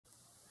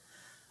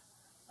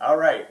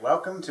Alright,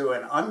 welcome to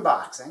an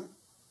unboxing,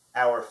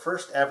 our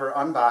first ever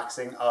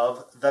unboxing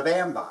of the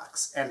BAM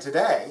box. And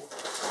today,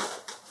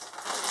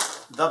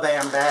 the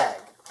BAM bag.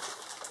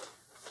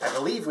 I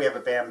believe we have a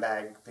BAM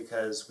bag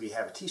because we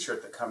have a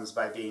t-shirt that comes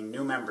by being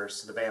new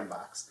members to the BAM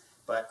box.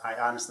 But I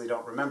honestly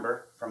don't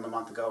remember from a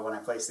month ago when I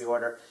placed the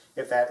order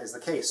if that is the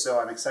case. So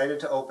I'm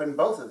excited to open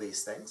both of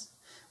these things.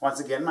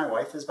 Once again, my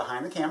wife is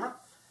behind the camera,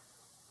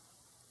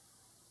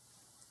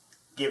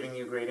 giving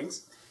you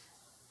greetings.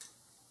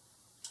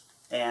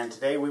 And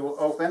today we will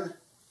open,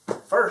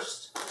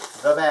 first,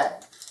 the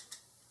bag.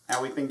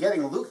 Now we've been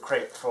getting Loot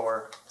Crate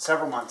for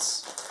several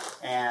months,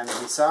 and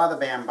we saw the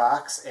BAM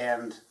box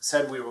and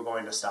said we were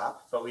going to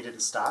stop, but we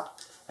didn't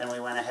stop, and we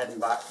went ahead and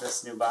bought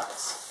this new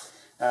box.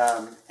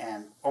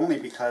 And only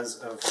because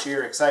of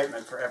sheer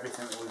excitement for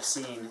everything that we've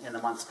seen in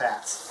the months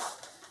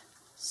past.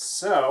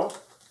 So,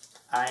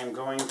 I am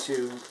going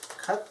to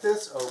cut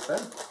this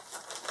open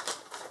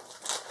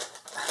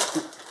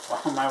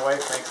while my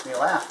wife makes me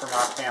laugh from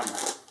off camera.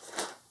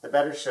 The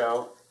better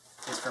show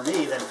is for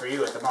me than for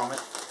you at the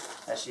moment,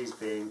 as she's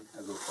being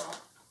a goofball.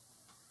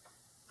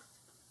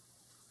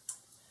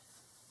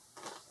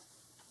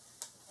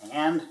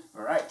 And,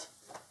 all right.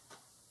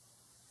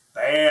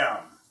 BAM!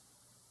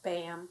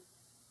 BAM.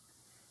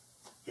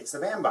 It's the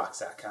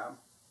BAMbox.com.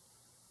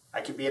 I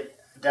could be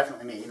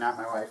definitely me, not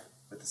my wife,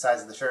 with the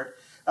size of the shirt,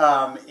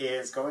 are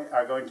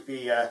going to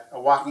be a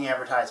walking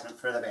advertisement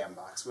for the BAM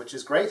box, which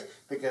is great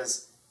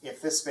because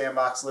if this BAM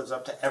box lives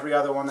up to every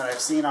other one that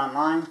I've seen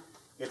online,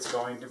 it's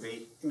going to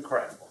be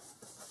incredible.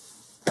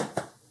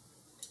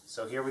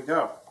 So here we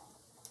go.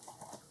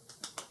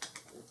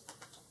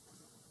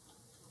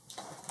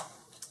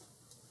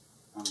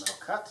 One little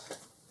cut.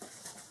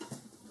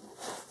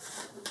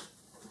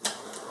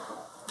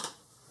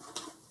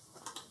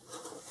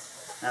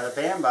 Now the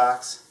BAM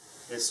box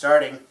is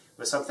starting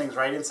with some things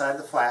right inside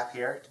the flap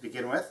here to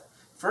begin with.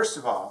 First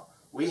of all,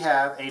 we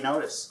have a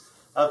notice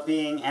of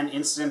being an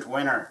instant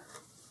winner.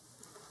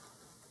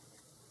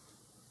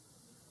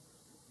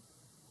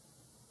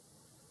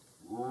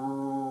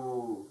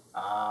 Ooh,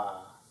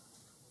 ah.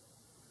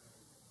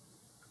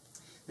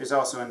 There's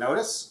also a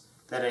notice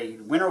that a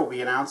winner will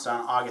be announced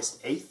on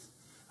August 8th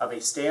of a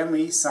Stan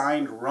Lee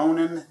signed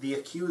Ronan the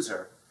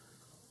Accuser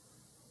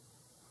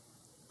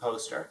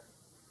poster.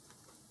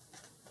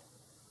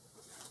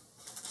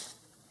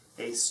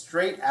 A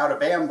straight out of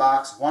BAM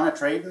box want to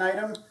trade an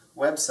item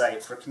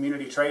website for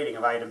community trading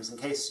of items in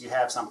case you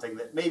have something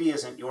that maybe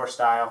isn't your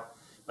style,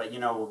 but you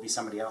know will be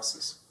somebody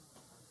else's.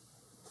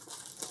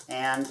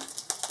 And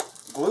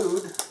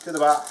glued to the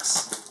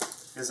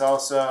box is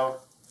also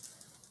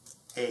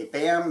a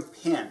BAM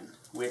pin,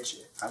 which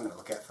I'm going to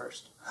look at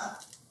first.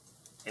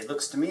 It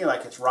looks to me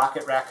like it's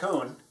Rocket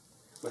Raccoon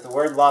with the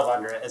word love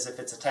under it as if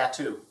it's a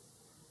tattoo.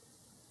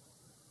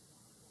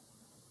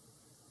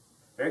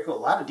 Very cool. A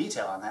lot of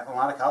detail on that and a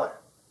lot of color.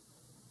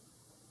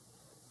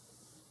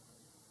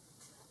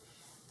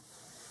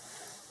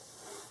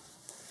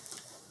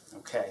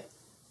 Okay.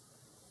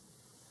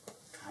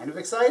 Kind of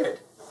excited.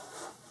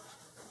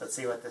 Let's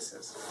see what this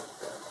is.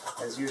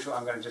 As usual,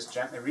 I'm going to just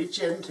gently reach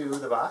into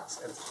the box.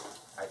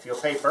 I feel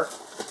paper,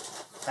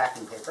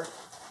 packing paper.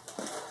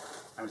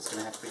 I'm just going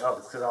to have to be, oh,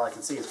 because all I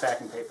can see is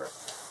packing paper.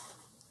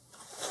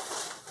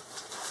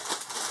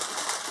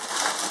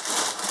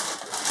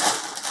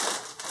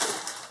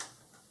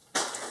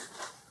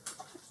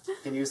 You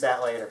can use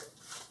that later.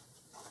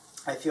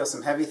 I feel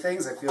some heavy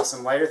things. I feel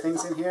some lighter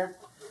things in here.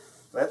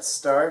 Let's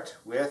start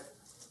with,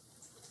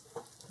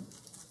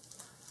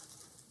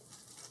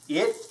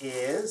 it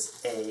is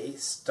a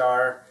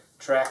Star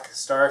Trek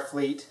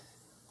Starfleet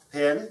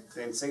pin,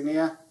 the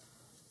insignia.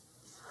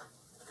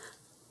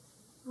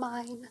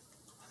 Mine.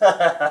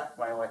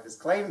 My wife has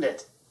claimed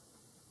it.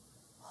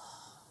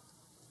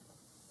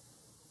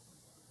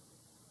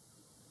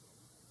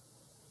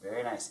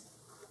 Very nice.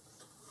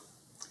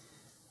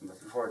 I'm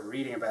looking forward to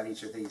reading about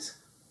each of these.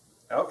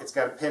 Oh, it's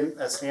got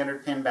a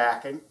standard pin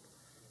backing.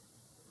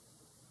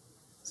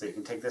 So you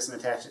can take this and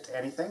attach it to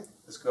anything.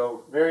 This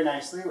go very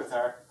nicely with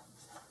our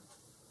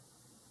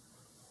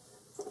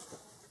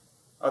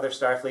other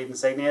Starfleet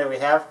insignia we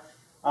have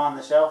on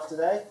the shelf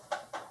today.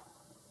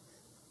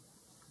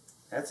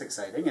 That's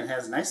exciting. It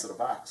has a nice little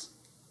box.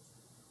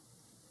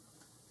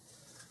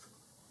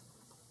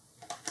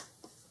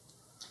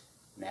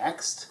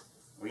 Next,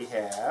 we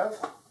have,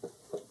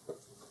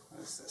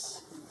 what is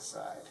this on the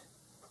side?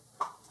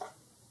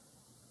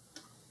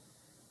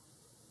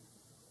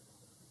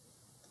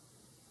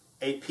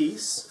 A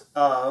piece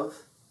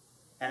of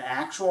an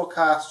actual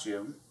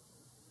costume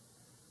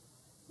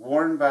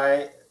worn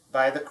by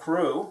the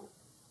crew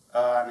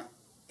on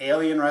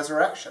Alien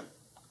Resurrection.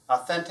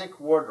 Authentic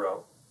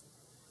wardrobe.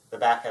 The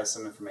back has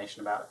some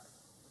information about it.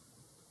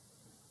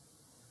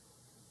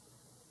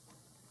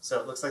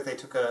 So it looks like they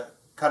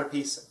cut a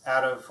piece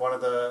out of one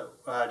of the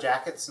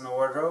jackets in the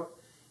wardrobe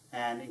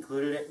and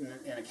included it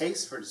in a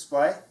case for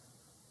display.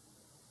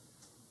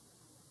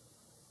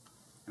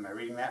 Am I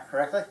reading that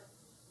correctly?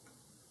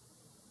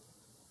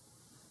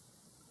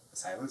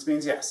 Silence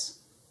means yes.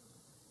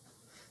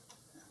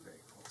 Very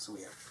cool. So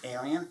we have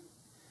Alien.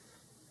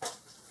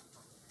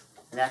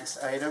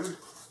 Next item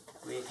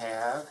we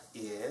have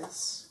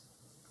is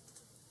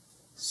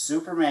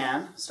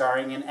Superman,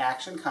 starring in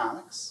Action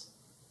Comics.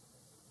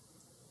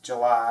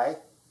 July.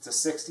 It's a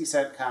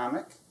 60-cent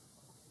comic.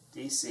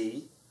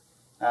 DC.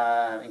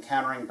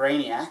 Encountering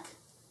Brainiac.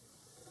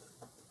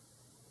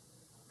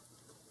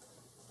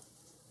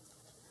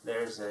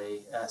 There's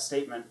a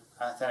statement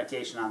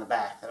authentication on the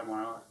back that I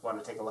want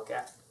to take a look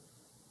at.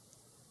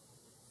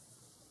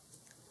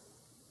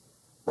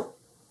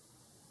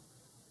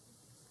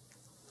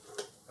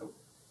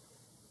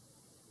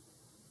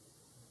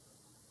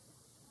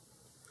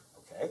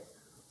 Okay.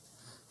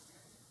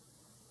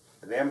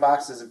 The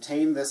BAMBoss has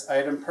obtained this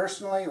item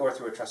personally or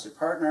through a trusted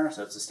partner,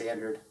 so it's a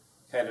standard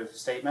kind of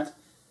statement.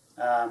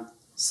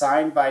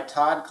 Signed by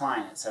Todd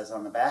Klein, it says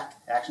on the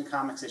back. Action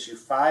Comics issue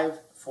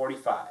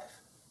 545.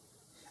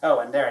 Oh,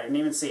 and there, I didn't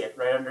even see it,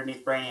 right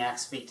underneath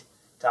Brainiac's feet.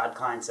 Todd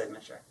Klein's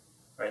signature,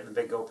 right in the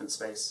big open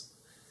space.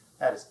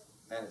 That is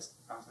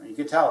awesome. You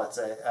can tell it's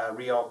a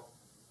real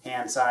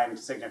hand-signed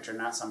signature,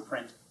 not some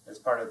print as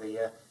part of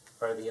the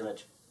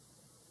image.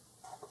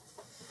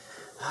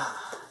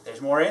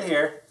 There's more in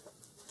here.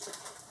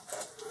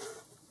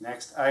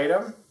 Next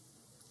item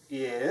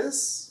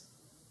is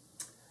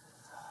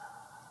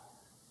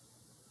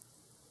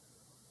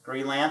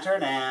Green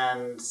Lantern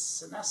and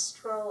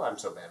Sinestro. I'm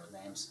so bad with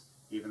names,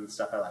 even the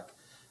stuff I like.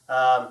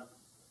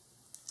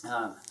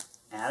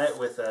 Add it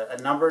with a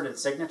numbered and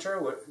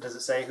signature. Does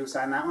it say who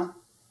signed that one?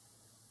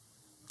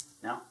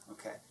 No?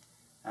 Okay.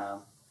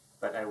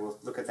 But I will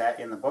look at that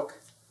in the book.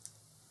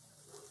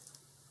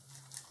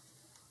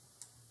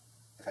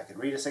 If I could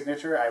read a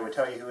signature, I would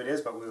tell you who it is,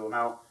 but we will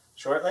know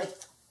shortly. If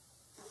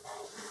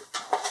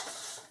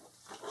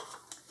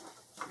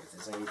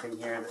there's anything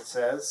here that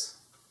says...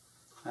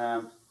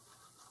 let's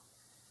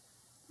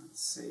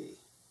see.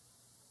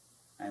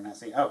 I'm not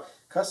seeing... Oh,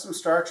 custom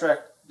Star Trek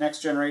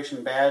Next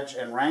Generation badge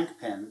and rank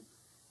pin.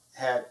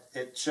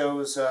 It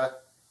shows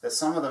that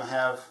some of them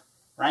have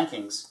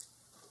rankings,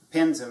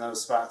 pins in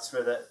those spots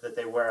for that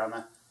they wear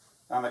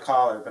on the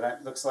collar. But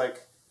it looks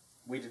like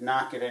we did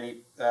not get any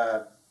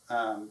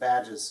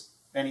badges,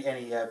 any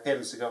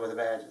pins to go with the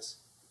badges.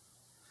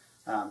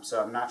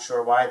 So I'm not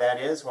sure why that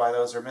is, why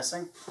those are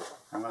missing,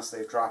 unless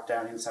they've dropped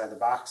down inside the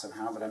box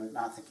somehow. But I'm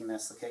not thinking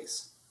that's the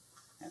case.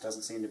 It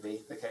doesn't seem to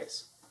be the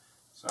case.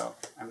 So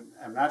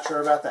I'm not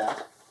sure about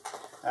that.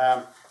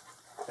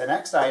 The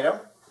next item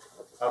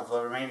of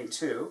the remaining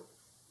two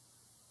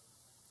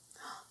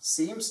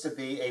seems to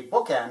be a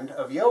bookend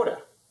of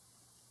Yoda.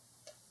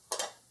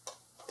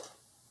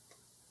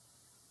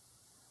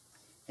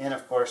 And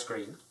of course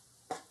green.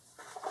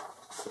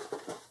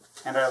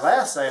 And our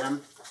last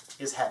item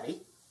is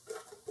heavy.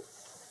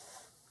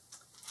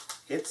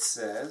 It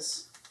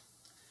says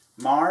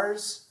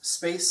Mars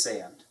Space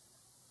Sand.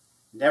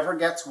 Never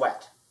gets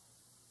wet.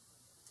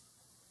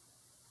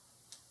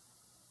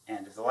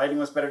 And if the lighting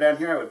was better down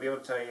here, I would be able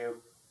to tell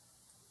you,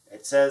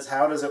 it says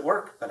how does it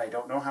work, but I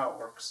don't know how it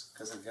works,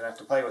 because I'm going to have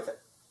to play with it.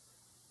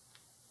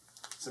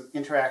 Some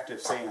interactive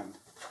sand.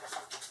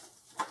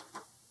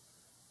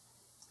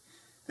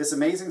 This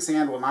amazing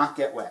sand will not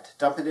get wet.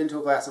 Dump it into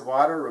a glass of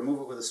water, remove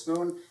it with a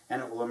spoon,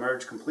 and it will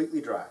emerge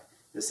completely dry.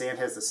 The sand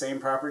has the same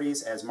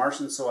properties as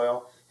Martian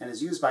soil and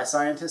is used by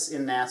scientists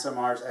in NASA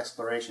Mars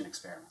exploration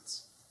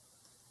experiments.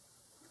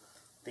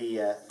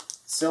 The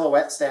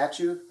silhouette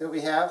statue that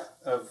we have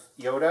of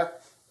Yoda,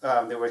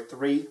 there were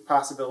three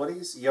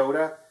possibilities.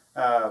 Yoda,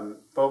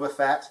 Boba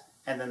Fett,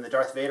 and then the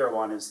Darth Vader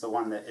one is the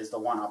one that is the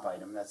one-up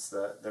item. That's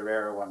the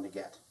rarer one to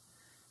get.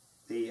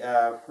 The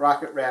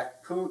Rocket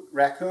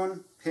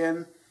Raccoon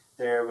pin,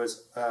 there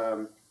was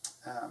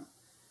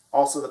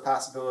also the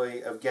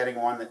possibility of getting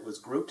one that was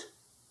Groot,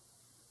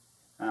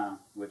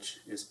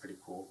 which is pretty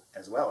cool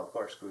as well. Of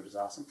course, Groot is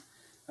awesome.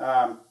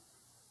 The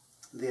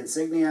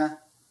insignia,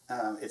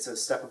 it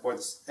says step aboard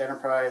the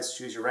Enterprise,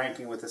 choose your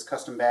ranking with this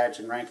custom badge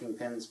and ranking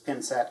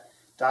pin set,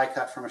 die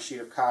cut from a sheet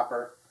of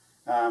copper.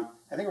 I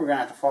think we're going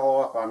to have to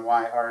follow up on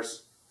why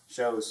ours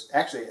shows,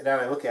 actually, now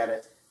that I look at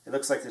it, it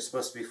looks like there's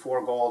supposed to be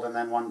 4 gold and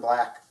then 1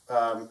 black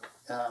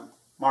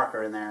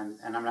marker in there,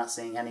 and I'm not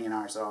seeing any in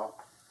ours at all.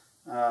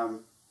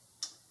 And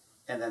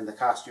then the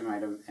costume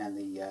item and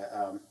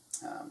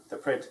the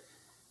print.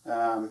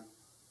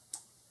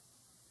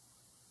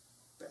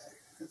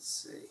 Let's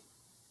see.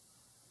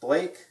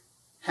 Blake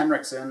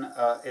Henriksen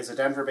is a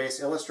Denver-based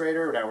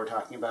illustrator. Now we're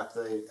talking about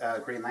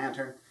the Green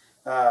Lantern,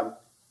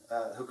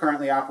 who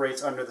currently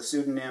operates under the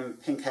pseudonym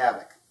Pink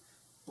Havoc.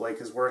 Blake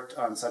has worked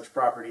on such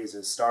properties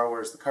as Star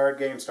Wars the card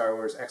game, Star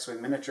Wars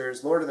X-Wing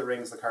miniatures, Lord of the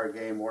Rings the card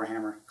game,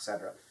 Warhammer,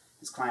 etc.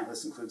 His client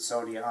list includes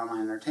Sony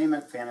Online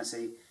Entertainment,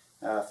 Fantasy,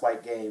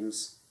 Flight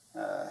Games,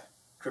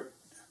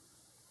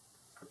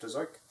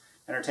 Cryptozoic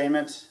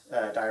Entertainment,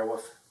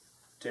 Direwolf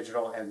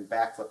Digital, and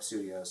Backflip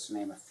Studios, to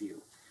name a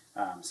few.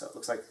 So it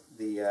looks like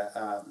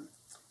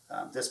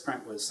this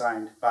print was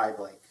signed by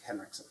Blake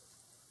Henriksen.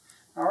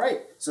 All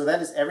right, so that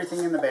is everything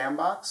in the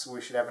BAMBoss. We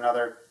should have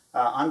another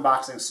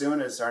unboxing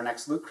soon as our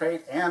next loot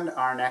crate and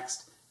our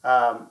next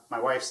My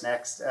wife's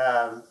next,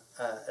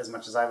 as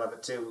much as I love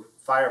it too.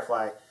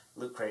 Firefly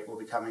Loot Crate will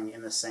be coming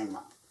in the same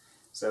month.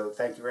 So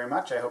thank you very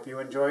much. I hope you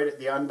enjoyed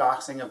the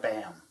unboxing of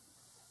BAM.